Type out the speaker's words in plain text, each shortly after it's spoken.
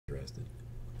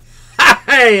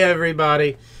Hey,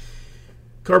 everybody.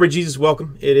 Carberry Jesus,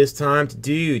 welcome. It is time to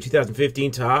do 2015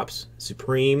 Topps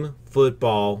Supreme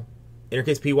Football.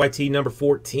 Intercase PYT number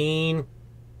 14. We're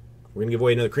going to give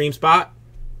away another cream spot.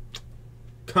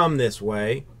 Come this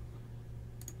way.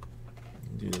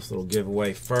 Do this little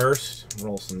giveaway first.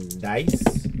 Roll some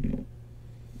dice.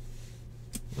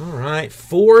 All right.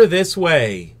 For this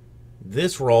way.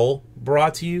 This roll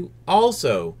brought to you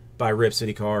also by Rip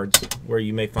City Cards, where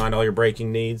you may find all your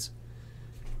breaking needs.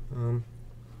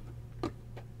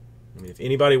 If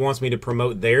anybody wants me to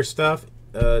promote their stuff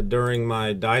during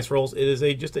my dice rolls, it is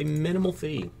just a minimal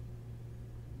fee.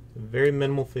 A very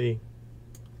minimal fee.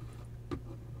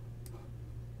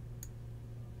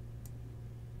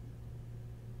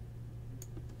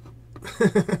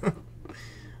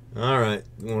 All right.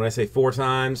 When I say 4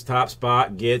 times, top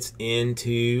spot gets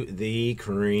into the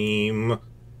cream.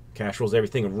 Cash rolls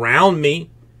everything around me.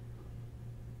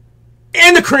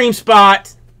 And the cream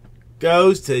spot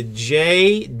goes to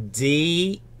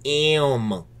JDM.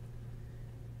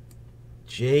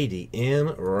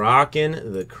 JDM rocking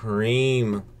the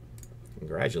cream.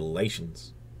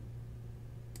 Congratulations.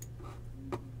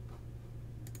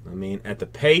 I mean, at the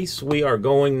pace we are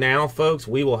going now, folks,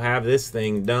 we will have this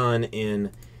thing done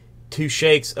in 2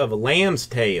 shakes of a lamb's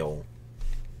tail.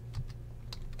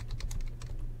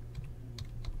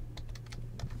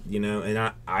 You know,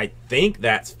 and I think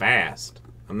that's fast.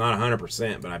 I'm not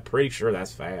 100%, but I'm pretty sure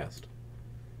that's fast.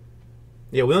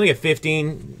 Yeah, we only got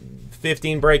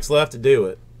 15 breaks left to do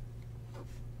it.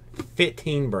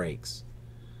 15 breaks.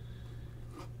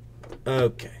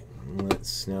 Okay,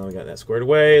 now we got that squared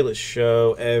away. Let's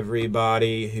show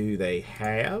everybody who they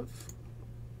have.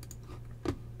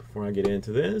 Before I get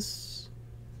into this,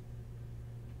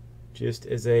 just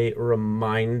as a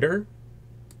reminder,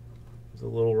 as a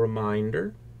little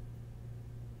reminder.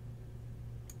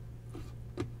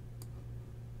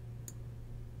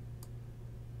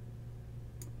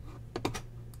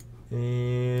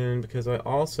 And because I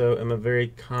also am a very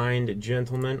kind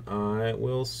gentleman, I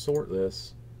will sort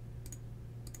this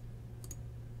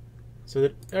so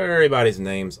that everybody's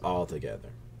name's all together.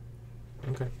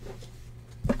 Okay.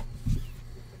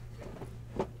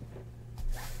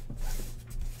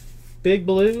 Big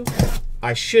Blue,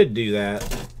 I should do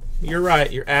that. You're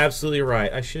right. You're absolutely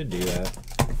right. I should do that.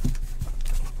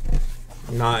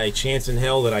 Not a chance in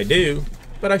hell that I do,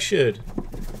 but I should.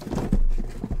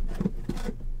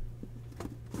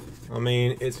 I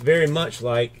mean, it's very much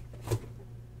like...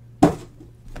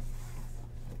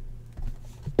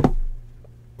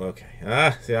 Okay.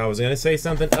 See, I was going to say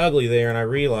something ugly there, and I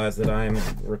realized that I am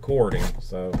recording,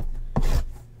 so...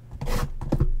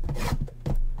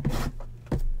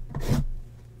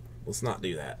 Let's not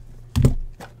do that.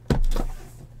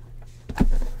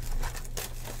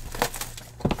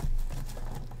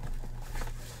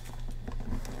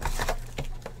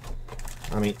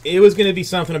 I mean, it was going to be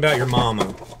something about your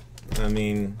mama. I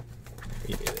mean,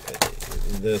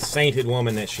 the sainted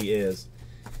woman that she is.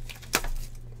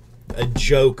 A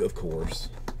joke, of course.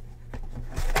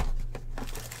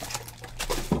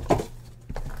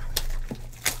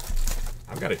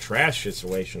 I've got a trash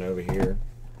situation over here.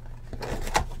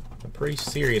 A pretty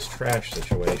serious trash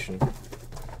situation.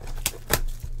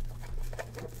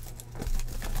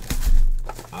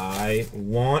 I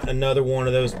want another one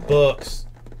of those books.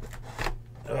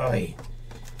 Oy.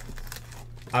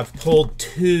 I've pulled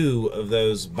 2 of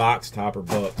those box topper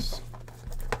books,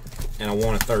 and I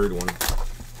want a 3rd one.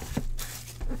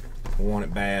 I want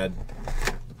it bad.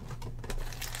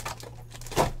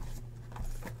 I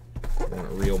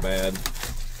want it real bad.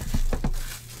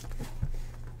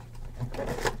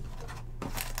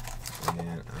 And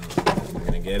am I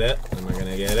gonna get it? Am I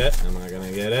gonna get it? Am I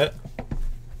gonna get it?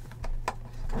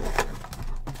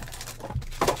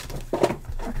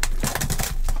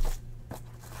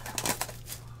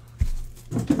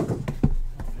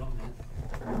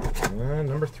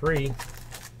 Number 3.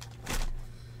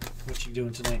 What you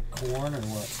doing tonight? Corn or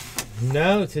what?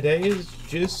 No, today is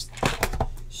just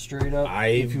straight up.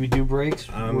 If we do breaks,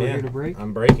 we're here to break.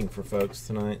 I'm breaking for folks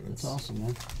tonight. That's awesome,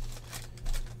 man.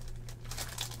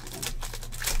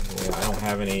 Yeah, I don't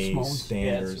have any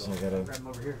standards. Yeah, I gotta grab them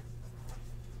over here.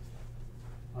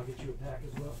 I'll get you a pack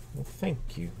as well. Well,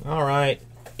 thank you. All right,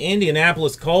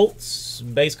 Indianapolis Colts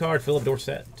base card, Philip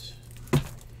Dorsett.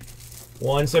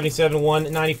 177,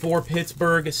 194.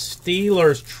 Pittsburgh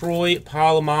Steelers, Troy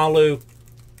Polamalu,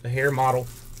 the hair model.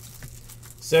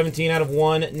 17 out of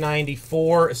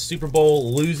 194. Super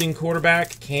Bowl losing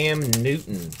quarterback, Cam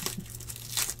Newton.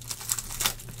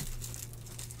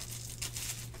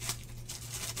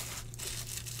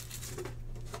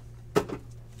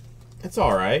 It's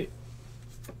all right.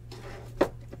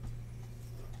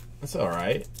 That's all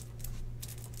right.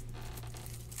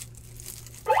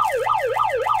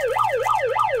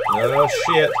 Oh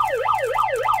shit!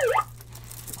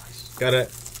 Got it.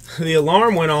 The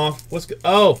alarm went off. What's good?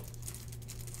 Oh,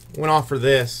 went off for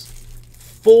this.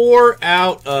 4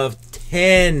 out of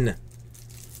 10.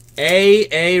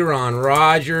 Aaron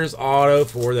Rodgers auto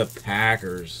for the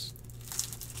Packers.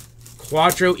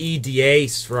 Cuatro y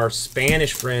Diez for our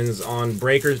Spanish friends on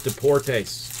Breakers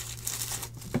Deportes.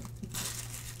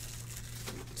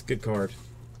 It's a good card.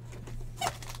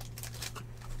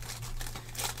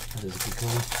 That is a good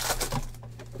card.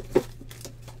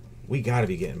 We got to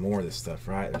be getting more of this stuff,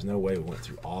 right? There's no way we went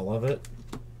through all of it.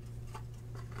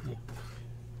 Yeah.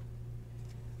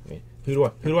 I mean, who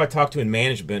do I talk to in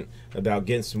management about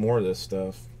getting some more of this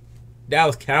stuff?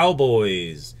 Dallas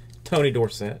Cowboys. Tony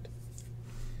Dorsett.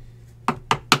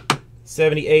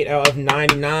 78 out of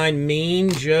 99.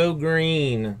 Mean Joe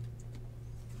Green.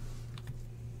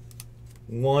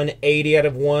 180 out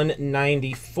of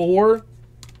 194.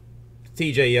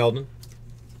 TJ Yeldon.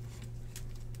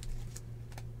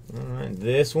 All right,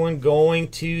 this one going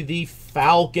to the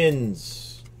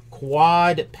Falcons.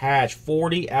 Quad patch,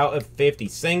 40 out of 50.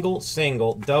 Single,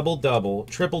 single, double, double,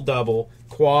 triple, double,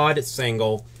 quad,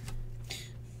 single.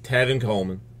 Tevin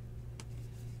Coleman.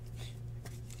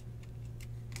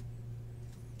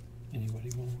 Anybody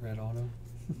want a red auto?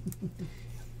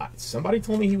 Somebody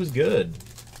told me he was good.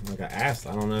 Like I asked,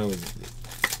 I don't know.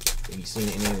 Have you seen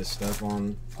any of this stuff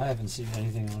on? I haven't seen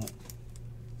anything on it.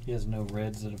 He has no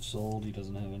reds that have sold. He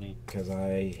doesn't have any. Because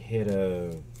I hit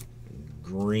a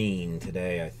green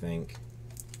today, I think.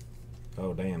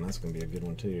 Oh, damn, that's going to be a good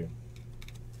one, too.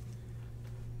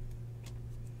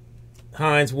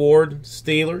 Hines Ward,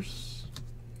 Steelers.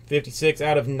 56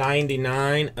 out of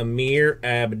 99. Amir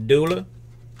Abdullah.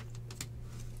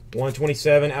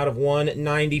 127 out of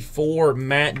 194.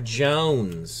 Matt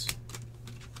Jones.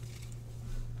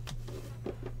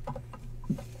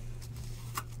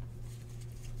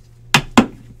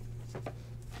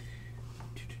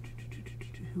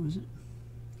 Who is it?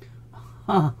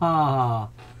 Ha ha!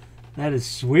 That is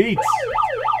sweet.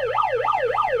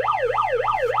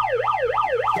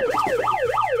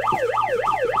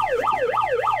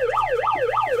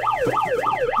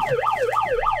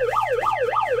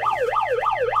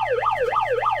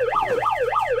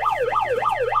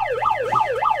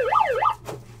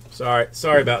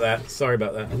 Sorry about that. Sorry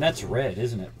about that. And that's red,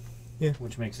 isn't it? Yeah.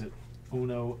 Which makes it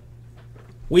Uno.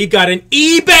 We got an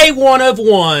eBay 1 of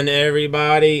 1,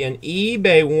 everybody. An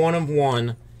eBay 1 of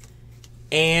 1.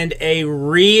 And a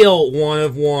real 1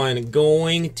 of 1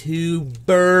 going to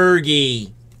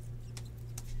Bergie.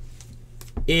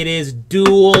 It is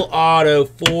dual auto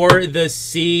for the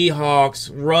Seahawks.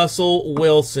 Russell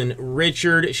Wilson,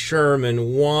 Richard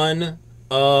Sherman, 1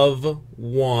 of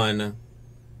 1.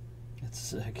 That's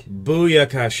sick.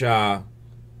 Booyakasha.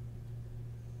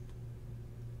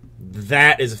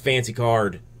 That is a fancy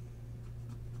card.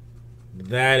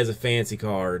 That is a fancy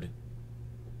card.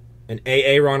 An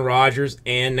Aaron Rodgers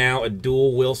and now a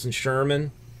dual Wilson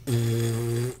Sherman.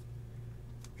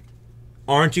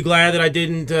 Aren't you glad that I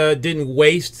didn't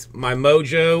waste my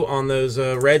mojo on those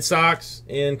Red Sox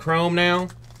in Chrome now?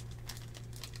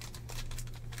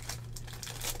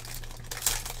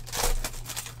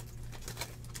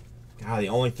 God, the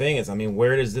only thing is, I mean,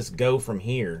 where does this go from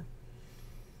here?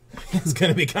 It's going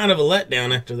to be kind of a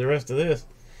letdown after the rest of this.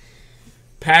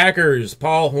 Packers,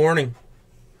 Paul Hornung.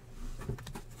 Can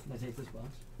I take this box?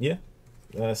 Yeah.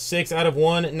 6 out of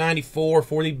 194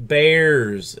 for the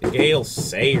Bears. Gale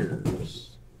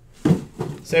Sayers.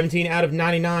 17 out of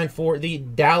 99 for the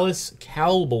Dallas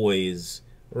Cowboys.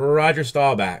 Roger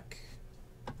Staubach.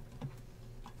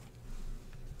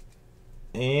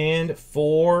 And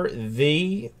for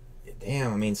the,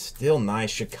 damn, I mean, still nice,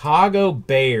 Chicago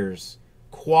Bears.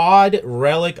 Quad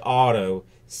relic auto.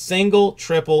 Single,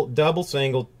 triple, double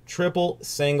single, triple,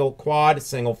 single, quad,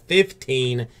 single.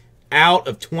 15 out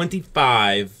of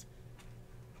 25.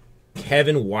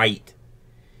 Kevin White.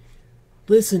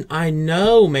 Listen, I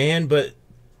know, man, but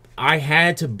I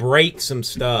had to break some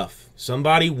stuff.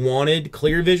 Somebody wanted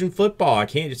Clear Vision football. I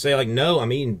can't just say, like, no,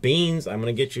 I'm eating beans. I'm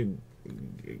going to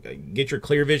get your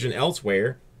Clear Vision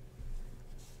elsewhere.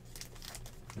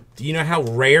 Do you know how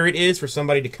rare it is for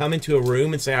somebody to come into a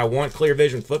room and say, I want Clear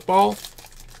Vision football?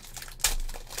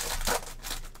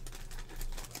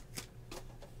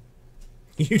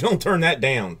 You don't turn that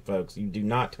down, folks. You do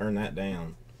not turn that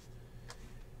down.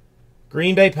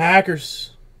 Green Bay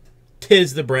Packers.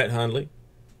 'Tis the Brett Hundley.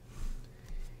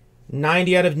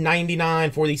 90 out of 99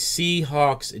 for the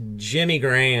Seahawks. Jimmy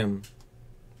Graham.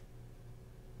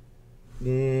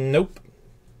 Nope.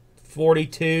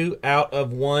 42 out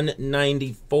of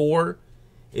 194.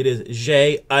 It is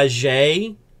Jay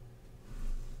Ajay.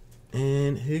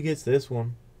 And who gets this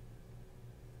one?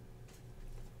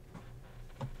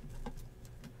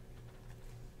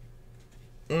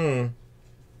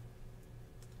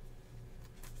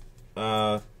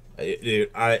 Dude,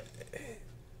 I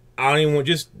don't even want,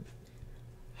 just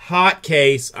hot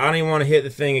case. I don't even want to hit the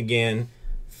thing again.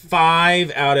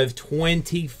 5 out of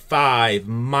 25.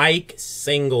 Mike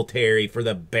Singletary for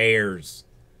the Bears.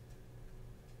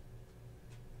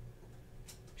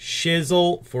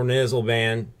 Shizzle for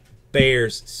Nizzleband.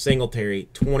 Bears, Singletary,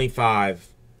 25.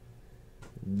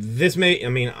 This may, I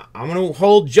mean, I'm going to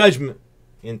hold judgment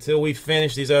until we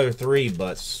finish these other three,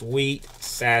 but sweet,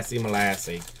 sassy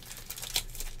Molassy.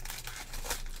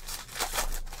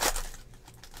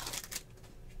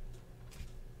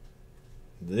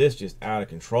 This just out of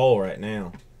control right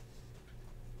now.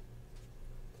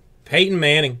 Peyton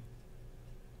Manning.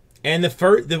 And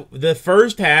the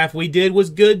first half we did was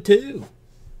good too.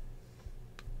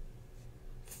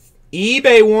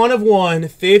 eBay 1 of 1,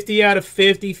 50 out of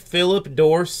 50, Philip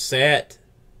Dorsett.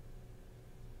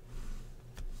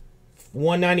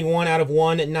 191 out of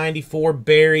 194,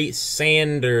 Barry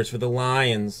Sanders for the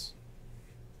Lions.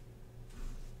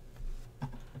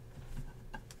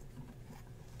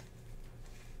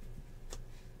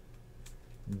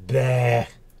 Bah.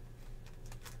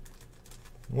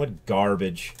 What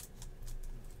garbage.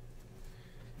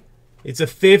 It's a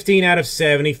 15 out of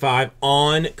 75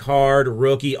 on-card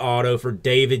rookie auto for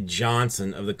David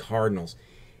Johnson of the Cardinals.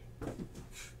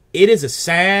 It is a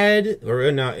sad,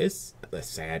 or no, it's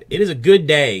sad. It is a good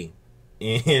day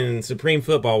in Supreme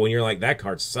Football when you're like, that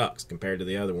card sucks compared to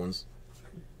the other ones.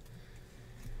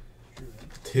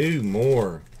 2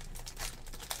 more.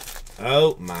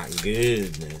 Oh my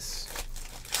goodness.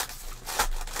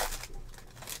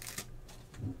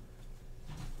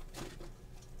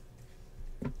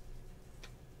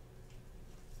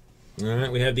 All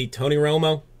right, we have the Tony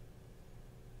Romo.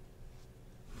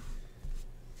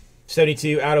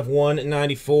 72 out of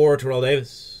 194, Terrell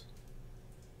Davis.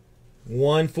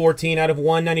 114 out of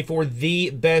 194, the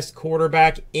best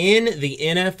quarterback in the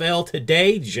NFL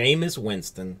today, Jameis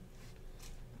Winston.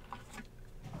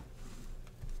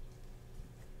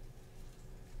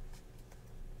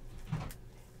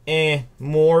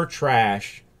 More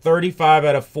trash. 35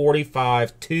 out of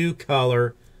 45,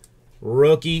 2-color.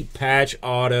 Rookie patch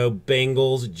auto,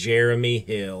 Bengals, Jeremy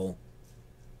Hill.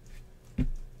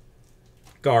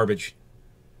 Garbage.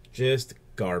 Just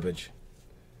garbage.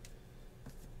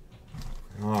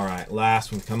 All right,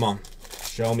 last one. Come on.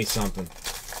 Show me something.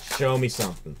 Show me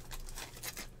something.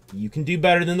 You can do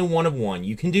better than the 1 of 1.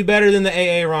 You can do better than the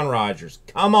Aaron Rodgers.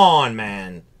 Come on,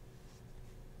 man.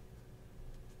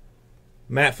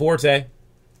 Matt Forte.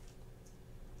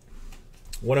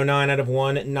 109 out of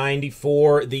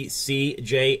 194, the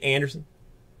C.J. Anderson.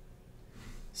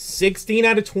 16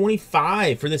 out of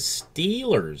 25 for the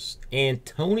Steelers,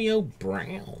 Antonio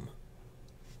Brown.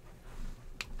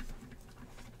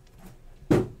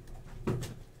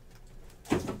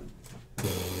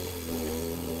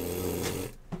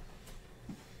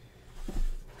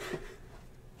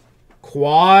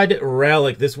 Quad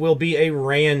relic. This will be a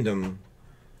random.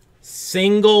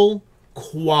 Single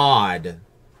quad.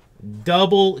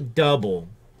 Double, double,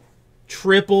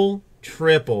 triple,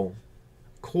 triple,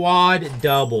 quad,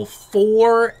 double,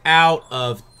 4 out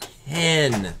of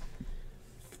 10.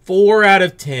 4 out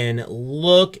of 10.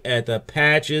 Look at the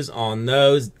patches on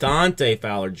those. Dante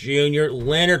Fowler Jr.,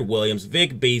 Leonard Williams,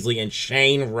 Vic Beasley, and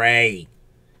Shane Ray.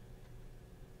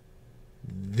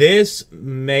 This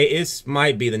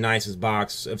might be the nicest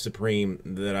box of Supreme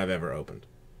that I've ever opened.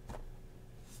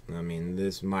 I mean,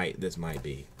 this might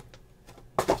be.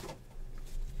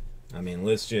 I mean,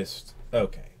 let's just...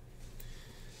 Okay.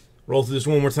 Roll through this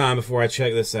one more time before I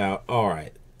check this out. All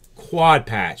right. Quad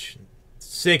patch.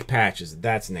 Sick patches.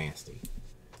 That's nasty.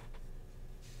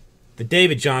 The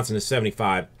David Johnson of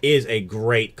 75 is a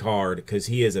great card because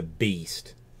he is a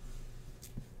beast.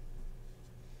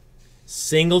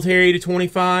 Singletary to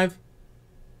 25.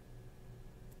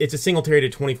 It's a Singletary to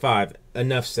 25.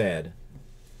 Enough said.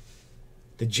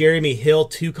 The Jeremy Hill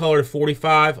 2-color to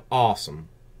 45. Awesome.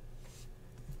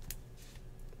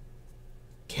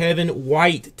 Kevin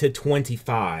White to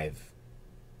 25.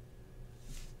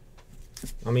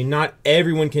 I mean, not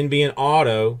everyone can be an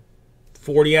auto.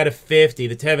 40 out of 50.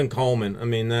 The Tevin Coleman. I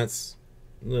mean, that's,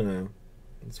 you know,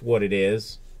 that's what it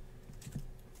is.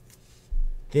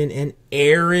 Then an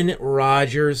Aaron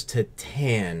Rodgers to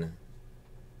 10.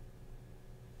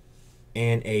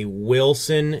 And a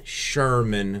Wilson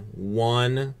Sherman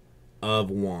 1 of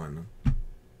 1.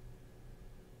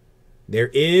 There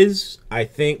is, I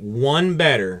think, one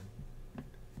better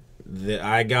that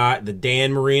I got, the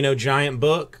Dan Marino Giant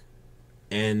book,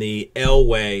 and the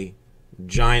Elway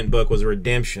Giant book was a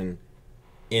redemption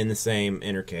in the same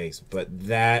inner case. But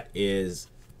that is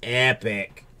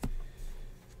epic.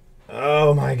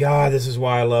 Oh my God, this is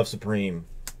why I love Supreme.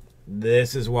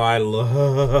 This is why I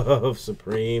love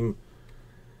Supreme.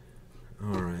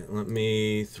 Alright, let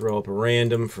me throw up a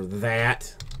random for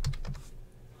that.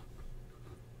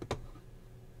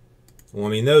 Well, I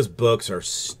mean, those books are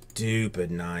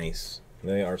stupid nice.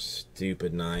 They are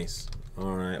stupid nice.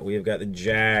 Alright, we have got the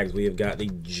Jags, we have got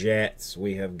the Jets,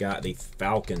 we have got the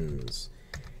Falcons,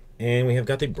 and we have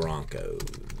got the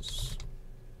Broncos.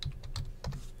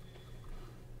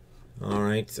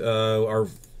 Alright,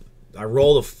 I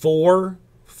rolled a 4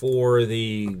 for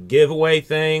the giveaway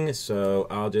thing, so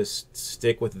I'll just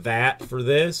stick with that for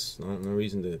this. No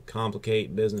reason to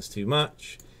complicate business too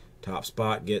much. Top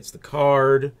spot gets the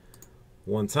card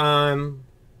 1 time,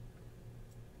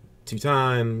 2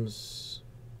 times,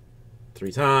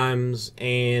 3 times,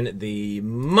 and the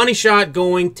money shot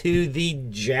going to the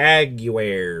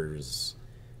Jaguars.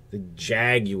 The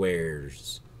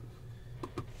Jaguars.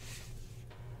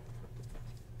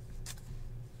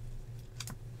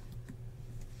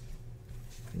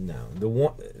 No, the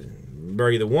one,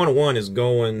 Bergie, the 101 is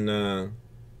going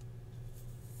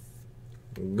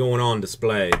on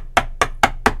display.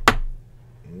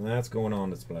 That's going on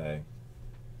display.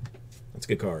 That's a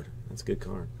good card. That's a good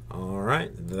card. All right,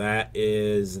 that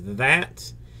is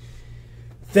that.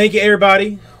 Thank you,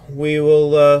 everybody. We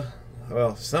will.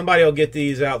 Well, somebody will get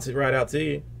these out right out to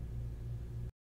you.